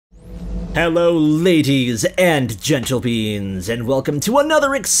Hello, ladies and gentlebeans, and welcome to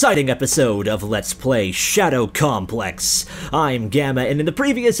another exciting episode of Let's Play Shadow Complex. I'm Gamma, and in the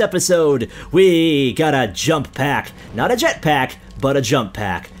previous episode, we got a jump pack. Not a jetpack, but a jump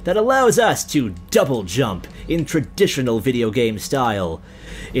pack that allows us to double jump in traditional video game style.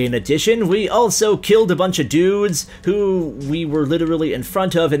 In addition, we also killed a bunch of dudes who we were literally in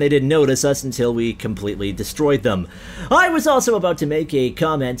front of and they didn't notice us until we completely destroyed them. I was also about to make a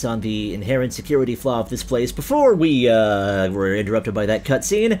comment on the inherent security flaw of this place before we were interrupted by that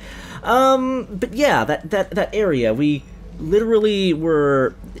cutscene. But yeah, that area, we literally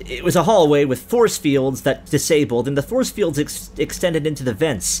were... It was a hallway with force fields that disabled, and the force fields extended into the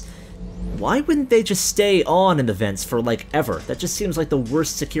vents. Why wouldn't they just stay on in the vents for, like, ever? That just seems like the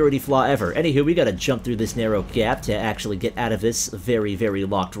worst security flaw ever. Anywho, we gotta jump through this narrow gap to actually get out of this very, very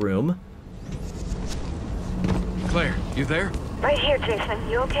locked room. Claire, you there? Right here, Jason.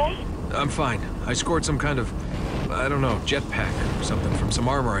 You okay? I'm fine. I scored some kind of, I don't know, jetpack or something from some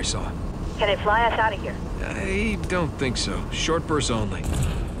armor I saw. Can it fly us out of here? I don't think so. Short bursts only.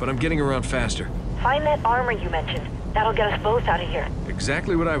 But I'm getting around faster. Find that armor you mentioned. That'll get us both out of here.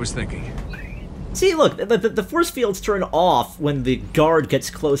 Exactly what I was thinking. See, look, the force fields turn off when the guard gets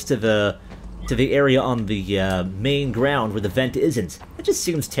close to the area on the main ground where the vent isn't. That just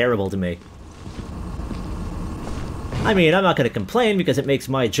seems terrible to me. I mean, I'm not going to complain because it makes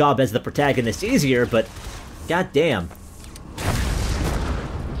my job as the protagonist easier, but goddamn.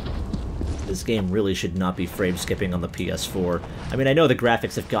 This game really should not be frame skipping on the PS4. I mean, I know the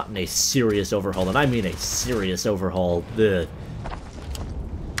graphics have gotten a serious overhaul, and I mean a serious overhaul. The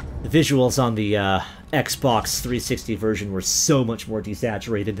visuals on the Xbox 360 version were so much more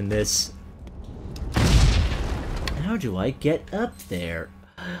desaturated than this. How do I get up there?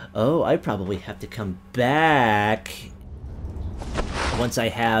 Oh, I probably have to come back once I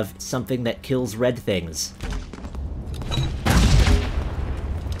have something that kills red things.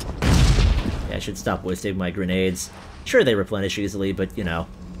 Yeah, I should stop wasting my grenades. Sure, they replenish easily, but, you know.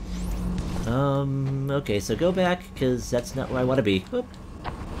 Okay, so go back, because that's not where I want to be. Whoop.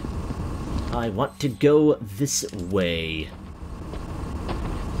 I want to go this way.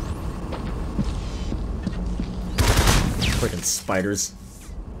 Freaking spiders.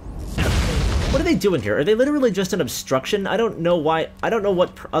 What are they doing here? Are they literally just an obstruction? I don't know why. I don't know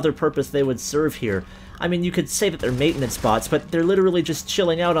what other purpose they would serve here. I mean, you could say that they're maintenance spots, but they're literally just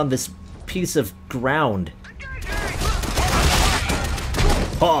chilling out on this piece of ground.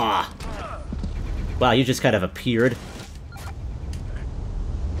 Ah! Wow, you just kind of appeared.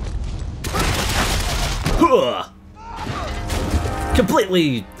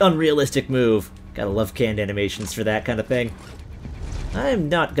 Completely unrealistic move. Gotta love canned animations for that kind of thing. I'm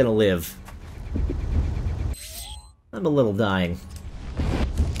not gonna live. I'm a little dying.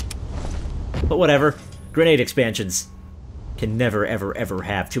 But whatever. Grenade expansions. Can never, ever, ever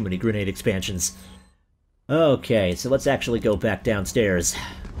have too many grenade expansions. Okay, so let's actually go back downstairs.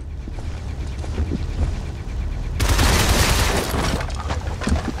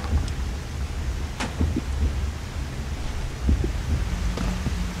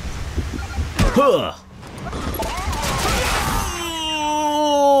 Huh!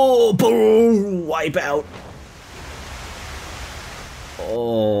 Oh, boom! Wipeout!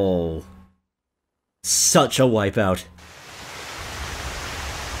 Oh. Such a wipeout.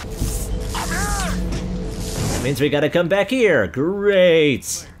 That means we gotta come back here.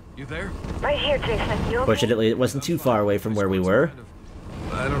 Great! You there? Right here, Jason. You okay? Fortunately, it wasn't too far away from where we were.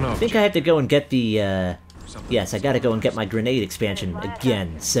 I don't know. I think I have to go and get the, Yes, I gotta go and get my grenade expansion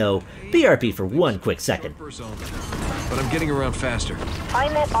again, so BRB for one quick second. But I'm getting around faster.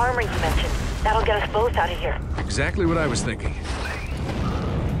 Find that armor you mentioned. That'll get us both out of here. Exactly what I was thinking.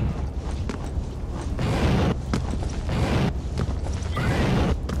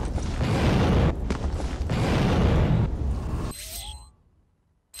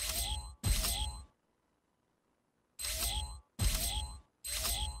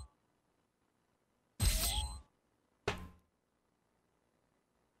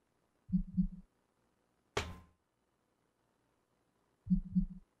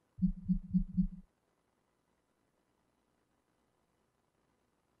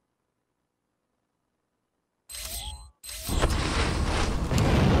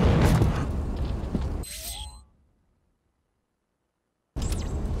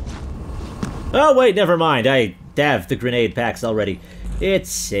 Oh, wait, never mind. I have the grenade packs already. It's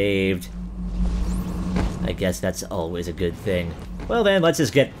saved. I guess that's always a good thing. Well then, let's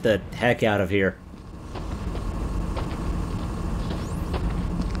just get the heck out of here.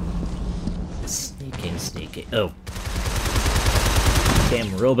 Sneaking. Oh.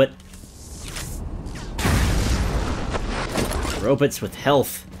 Damn robot. Robots with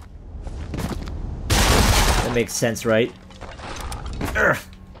health. That makes sense, right? Urgh.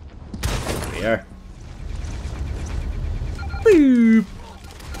 There we are. Boop.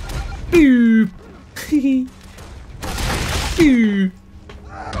 Boop. Boop.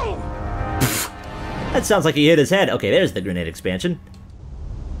 That sounds like he hit his head. Okay, there's the grenade expansion.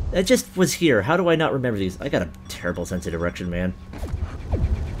 It just was here. How do I not remember these? I got a terrible sense of direction, man.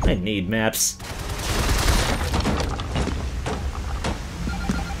 I need maps.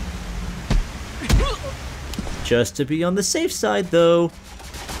 Just to be on the safe side, though.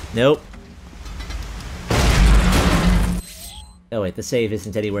 Nope. Oh wait, the save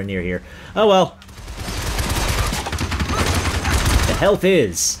isn't anywhere near here. Oh well. The health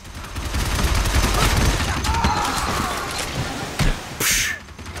is.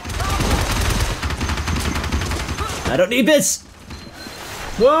 I don't need this!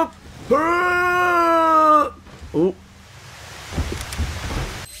 Whoop! Ooh.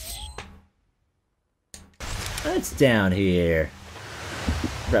 It's down here.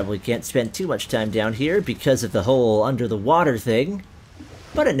 Probably can't spend too much time down here because of the whole under the water thing.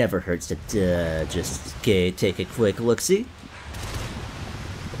 But it never hurts to just take a quick look-see.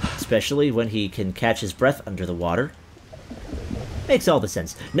 Especially when he can catch his breath under the water. Makes all the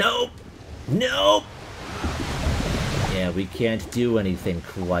sense. Nope! Nope! Yeah, we can't do anything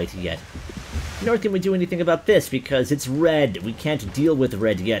quite yet. Nor can we do anything about this, because it's red. We can't deal with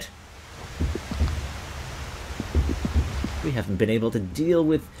red yet. We haven't been able to deal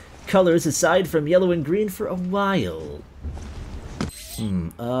with colors aside from yellow and green for a while.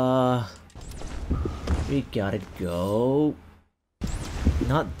 We gotta go...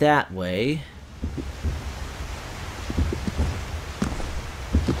 not that way.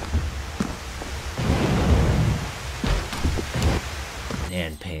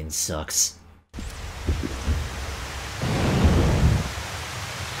 Man, pain sucks.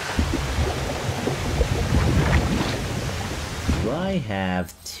 Do I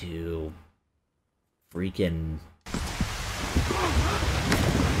have to freaking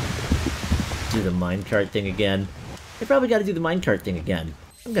do the minecart thing again? I probably gotta do the minecart thing again.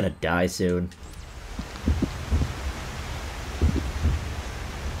 I'm gonna die soon.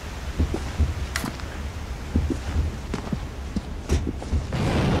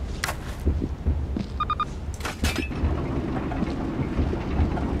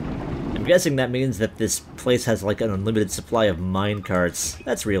 I'm guessing that means that this place has like an unlimited supply of minecarts.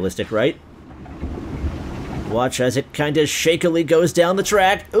 That's realistic, right? Watch as it kinda shakily goes down the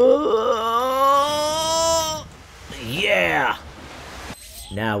track. Oh, yeah!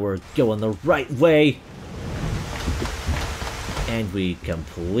 Now we're going the right way. And we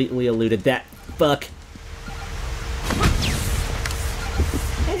completely eluded that fuck.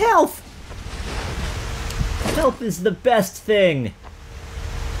 And health! Health is the best thing.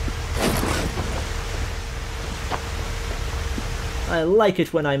 I like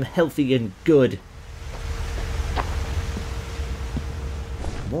it when I'm healthy and good.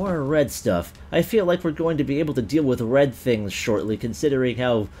 More red stuff. I feel like we're going to be able to deal with red things shortly, considering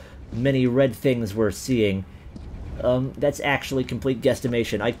how many red things we're seeing. That's actually complete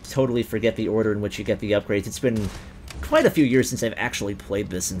guesstimation. I totally forget the order in which you get the upgrades. It's been quite a few years since I've actually played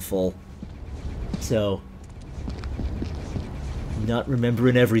this in full. So, not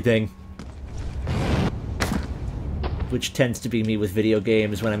remembering everything. Which tends to be me with video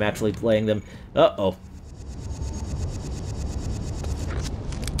games when I'm actually playing them. Uh-oh.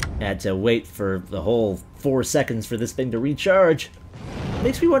 Had to wait for the whole 4 seconds for this thing to recharge.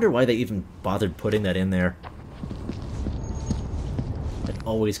 Makes me wonder why they even bothered putting that in there. That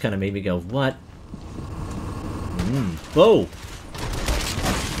always kind of made me go, what? Whoa!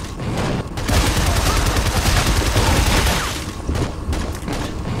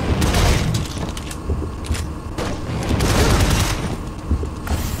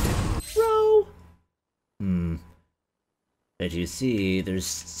 As you see, there's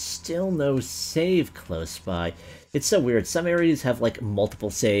still no save close by. It's so weird. Some areas have, like, multiple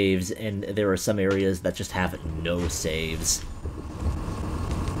saves, and there are some areas that just have no saves.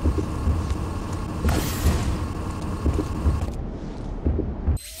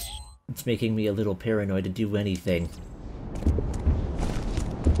 It's making me a little paranoid to do anything.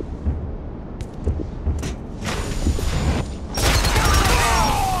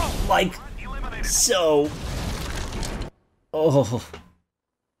 Like, so... Oh.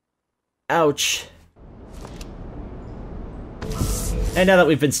 Ouch. And now that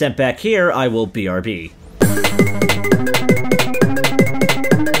we've been sent back here, I will BRB.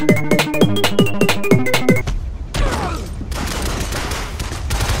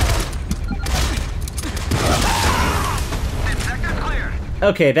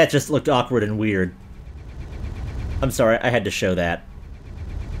 Okay, that just looked awkward and weird. I'm sorry, I had to show that.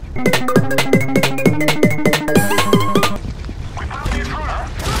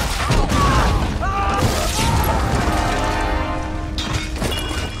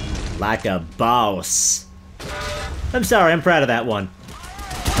 Like a boss. I'm sorry, I'm proud of that one.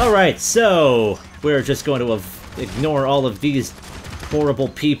 Alright, so we're just going to ignore all of these horrible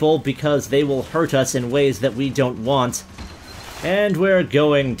people because they will hurt us in ways that we don't want. And we're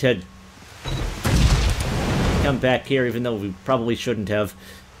going to come back here even though we probably shouldn't have.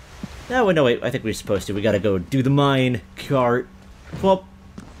 No, no, wait, I think we're supposed to. We gotta go do the mine cart. Well,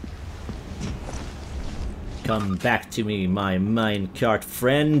 come back to me, my mine cart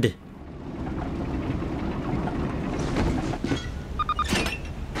friend.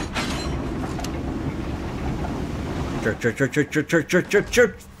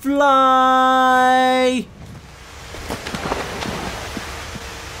 Jerk, fly!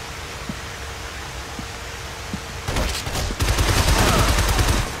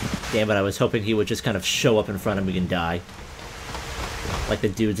 Damn it, I was hoping he would just kind of show up in front of me and die. Like the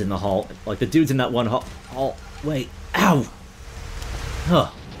dudes in the hall. Like the dudes in that one hall. Wait. Ow! Huh.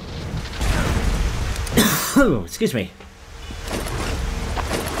 Excuse me.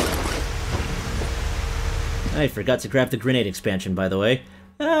 I forgot to grab the grenade expansion, by the way.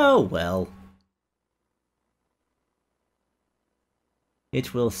 Oh, well.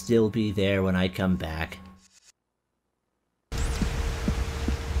 It will still be there when I come back.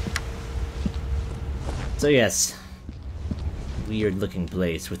 So yes, weird-looking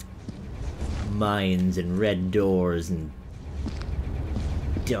place with mines and red doors and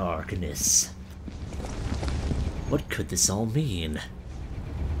darkness. What could this all mean?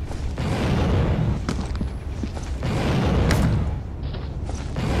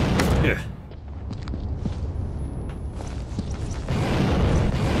 Ugh.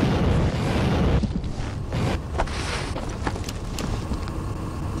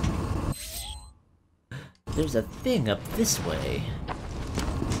 There's a thing up this way,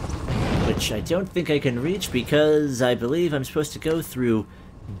 which I don't think I can reach because I believe I'm supposed to go through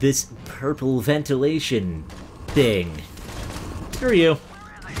this purple ventilation thing. Screw you.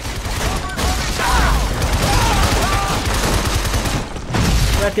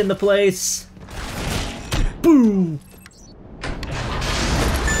 Wrecking the place. Boom!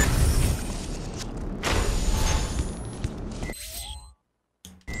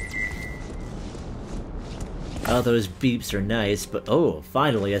 Oh, those beeps are nice, but oh,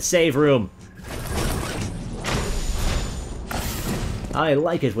 finally, a save room! I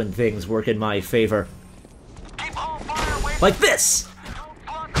like it when things work in my favor. Like this!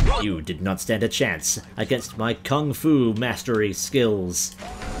 You did not stand a chance against my kung fu mastery skills.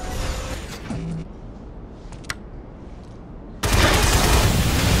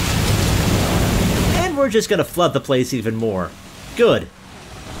 And we're just gonna flood the place even more. Good.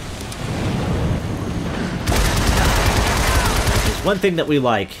 One thing that we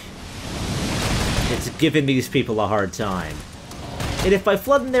like is giving these people a hard time. And if by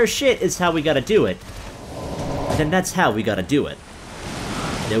flooding their shit is how we gotta do it, then that's how we gotta do it.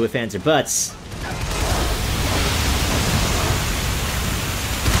 No ifs, ands, or buts.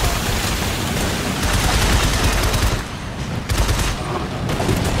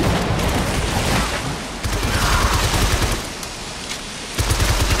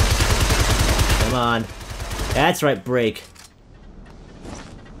 Come on. That's right, break.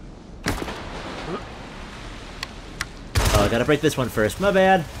 Oh, I gotta break this one first. My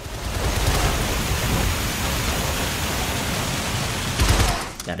bad.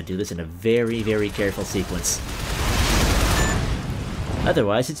 Gotta do this in a very, very careful sequence.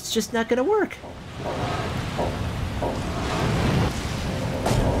 Otherwise, it's just not gonna work.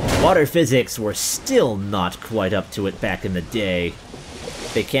 Water physics were still not quite up to it back in the day.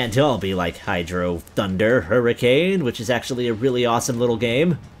 They can't all be like Hydro, Thunder, Hurricane, which is actually a really awesome little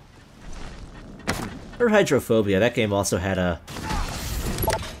game. Or Hydrophobia, that game also had a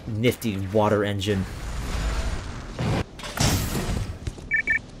nifty water engine.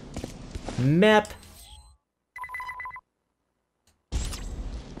 Map.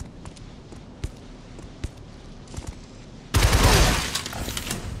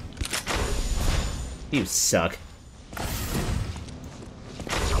 You suck.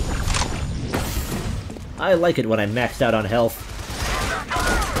 I like it when I'm maxed out on health.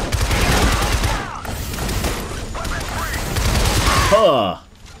 Huh.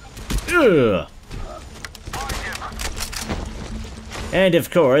 Ugh. And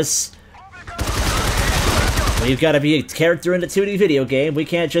of course, we've got to be a character in a 2D video game. We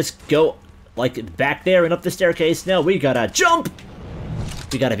can't just go, like, back there and up the staircase. No, we gotta jump!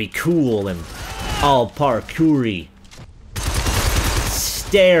 We gotta be cool and all parkoury.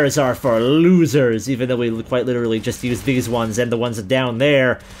 Stairs are for losers, even though we quite literally just use these ones and the ones down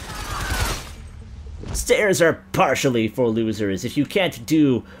there. Stairs are partially for losers. If you can't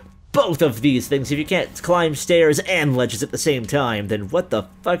do both of these things, if you can't climb stairs and ledges at the same time, then what the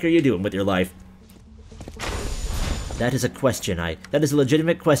fuck are you doing with your life? That is a question that is a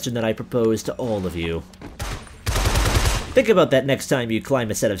legitimate question that I propose to all of you. Think about that next time you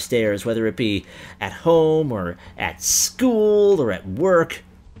climb a set of stairs, whether it be at home, or at school, or at work.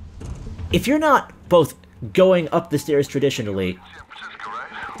 If you're not both going up the stairs traditionally,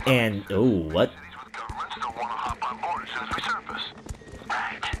 and... oh, what?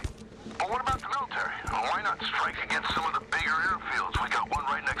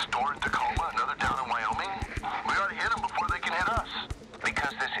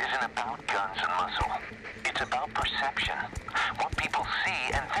 What people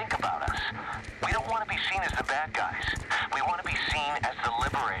see and think about us. We don't want to be seen as the bad guys. We want to be seen as the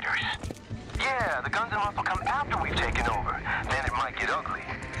liberators. Yeah, the guns and muscle come after we've taken over. Then it might get ugly.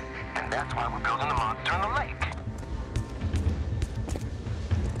 And that's why we're building the monster in the lake.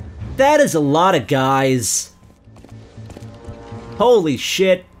 That is a lot of guys. Holy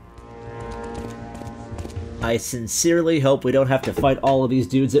shit. I sincerely hope we don't have to fight all of these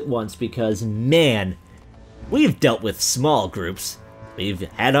dudes at once, because, man, we've dealt with small groups. We've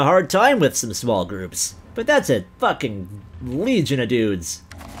had a hard time with some small groups. But that's a fucking legion of dudes.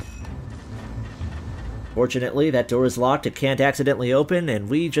 Fortunately, that door is locked, it can't accidentally open, and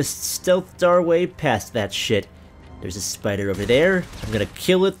we just stealthed our way past that shit. There's a spider over there. I'm gonna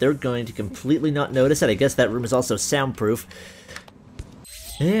kill it. They're going to completely not notice it. I guess that room is also soundproof.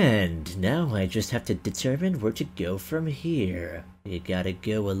 And now I just have to determine where to go from here. You gotta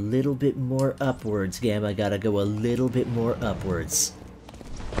go a little bit more upwards, Gamma. Gotta go a little bit more upwards.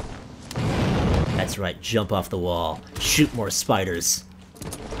 That's right, jump off the wall. Shoot more spiders.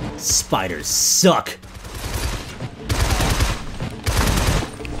 Spiders suck!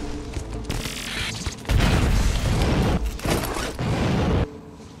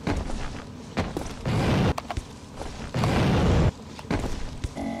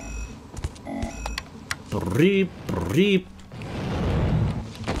 Breep, breep.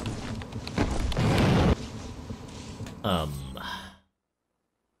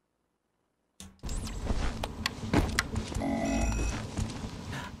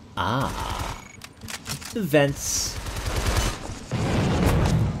 The vents.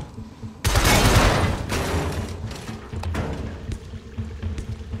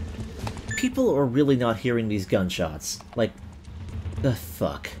 People are really not hearing these gunshots. Like, the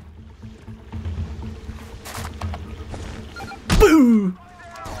fuck? Boo!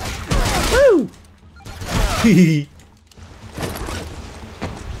 Woo!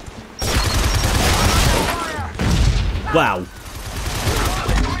 Wow.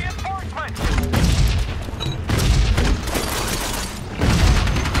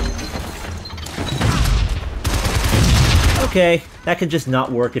 Okay, that can just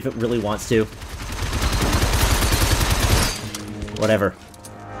not work if it really wants to. Whatever.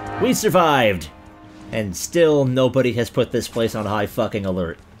 We survived! And still nobody has put this place on high fucking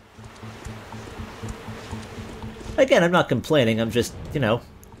alert. Again, I'm not complaining, I'm just, you know,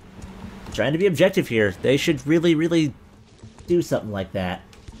 trying to be objective here. They should really, really do something like that.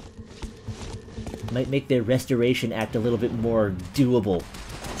 Might make their restoration act a little bit more doable.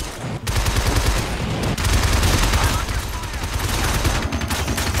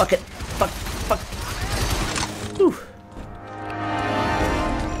 Fuck it. Fuck. Fuck. Whew.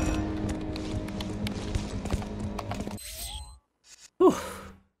 Whew.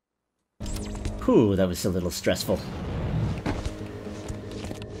 Whew, that was a little stressful.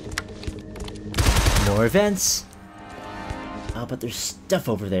 More vents. Oh, but there's stuff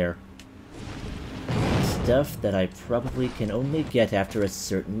over there. Stuff that I probably can only get after a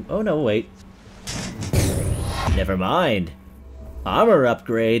certain... Oh, no, wait. Never mind. Armor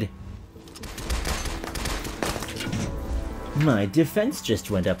upgrade. My defense just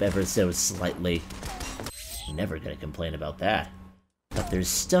went up ever so slightly. Never gonna complain about that. But there's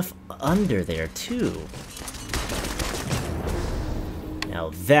stuff under there, too. Now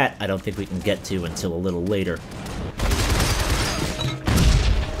that I don't think we can get to until a little later.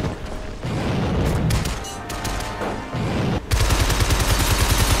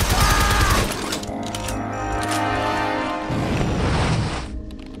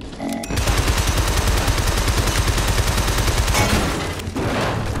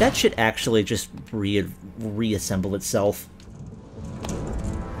 That should actually just reassemble itself.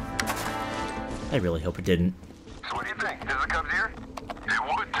 I really hope it didn't. So what do you think? Is it comes here? It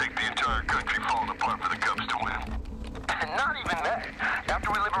for the Cubs to win. Not even that.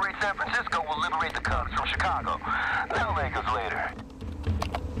 After we liberate San Francisco, we'll liberate the Cubs from Chicago. They'll make us later.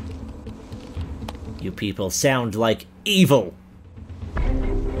 You people sound like evil.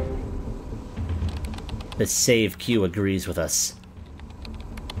 The save queue agrees with us.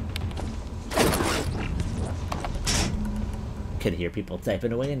 Could hear people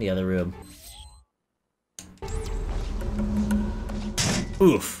typing away in the other room.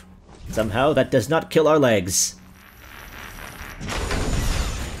 Oof. Somehow that does not kill our legs.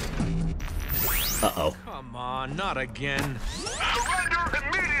 Uh-oh. Come on, not again. Surrender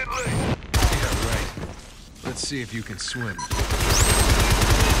immediately! Yeah, right. Let's see if you can swim.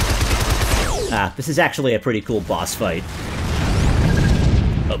 Ah, this is actually a pretty cool boss fight.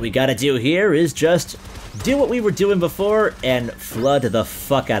 What we gotta do here is just do what we were doing before and flood the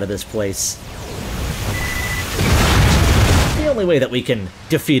fuck out of this place. The only way that we can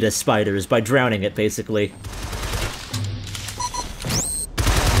defeat a spider is by drowning it, basically.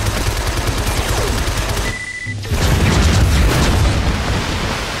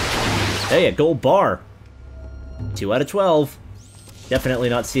 Hey, a gold bar. 2 out of 12. Definitely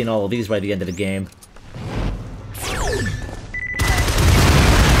not seeing all of these by the end of the game.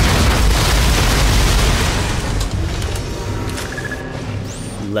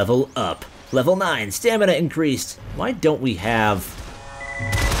 Level up. Level 9, stamina increased. Why don't we have...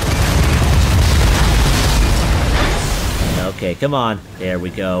 Okay, come on. There we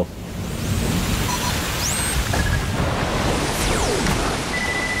go.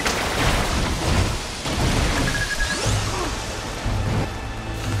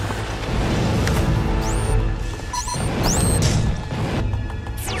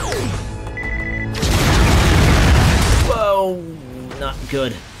 Whoa, not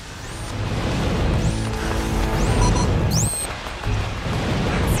good.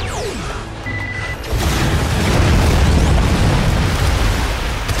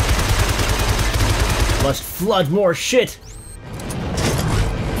 Must flood more shit!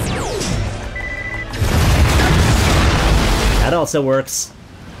 That also works.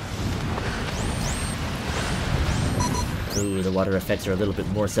 Ooh, the water effects are a little bit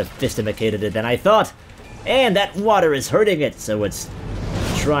more sophisticated than I thought. And that water is hurting it, so it's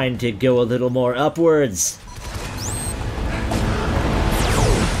trying to go a little more upwards.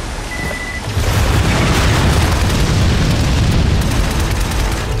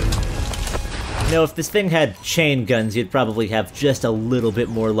 You know, if this thing had chain guns, you'd probably have just a little bit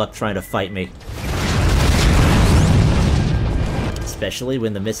more luck trying to fight me. Especially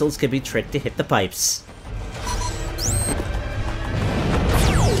when the missiles can be tricked to hit the pipes.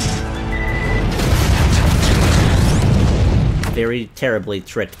 Very terribly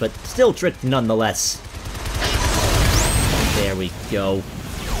tricked, but still tricked nonetheless. There we go.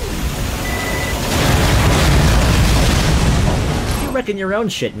 You're wrecking your own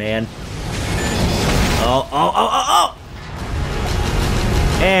shit, man. Oh, oh, oh, oh,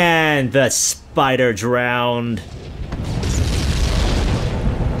 oh! And the spider drowned.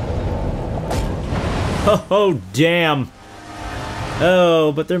 Oh, damn.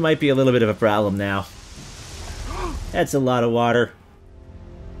 Oh, but there might be a little bit of a problem now. That's a lot of water.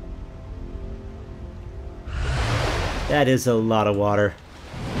 That is a lot of water.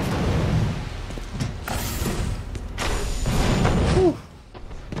 Whew.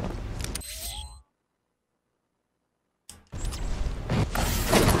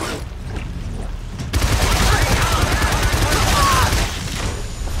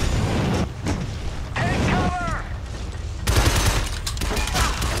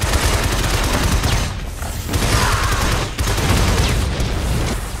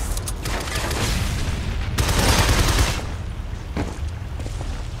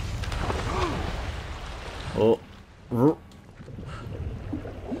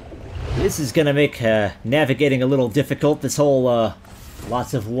 This is gonna make navigating a little difficult, this whole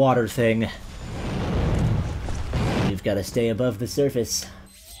lots of water thing. We've got to stay above the surface.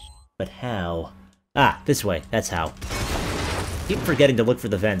 But how? Ah, this way, that's how. Keep forgetting to look for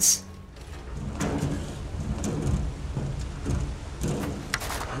the vents.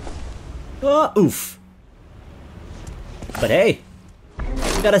 Oh, oof. But hey,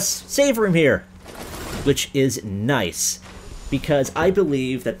 we got a save room here, which is nice. Because I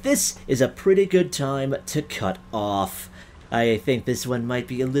believe that this is a pretty good time to cut off. I think this one might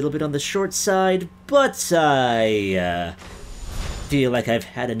be a little bit on the short side, but I feel like I've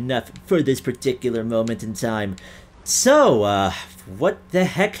had enough for this particular moment in time. So, what the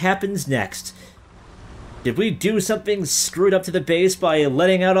heck happens next? Did we do something screwed up to the base by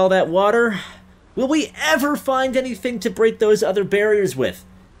letting out all that water? Will we ever find anything to break those other barriers with?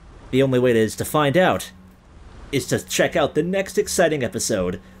 The only way to find out is to check out the next exciting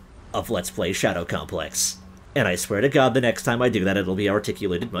episode of Let's Play Shadow Complex. And I swear to God, the next time I do that, it'll be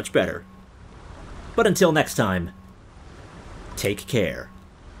articulated much better. But until next time, take care.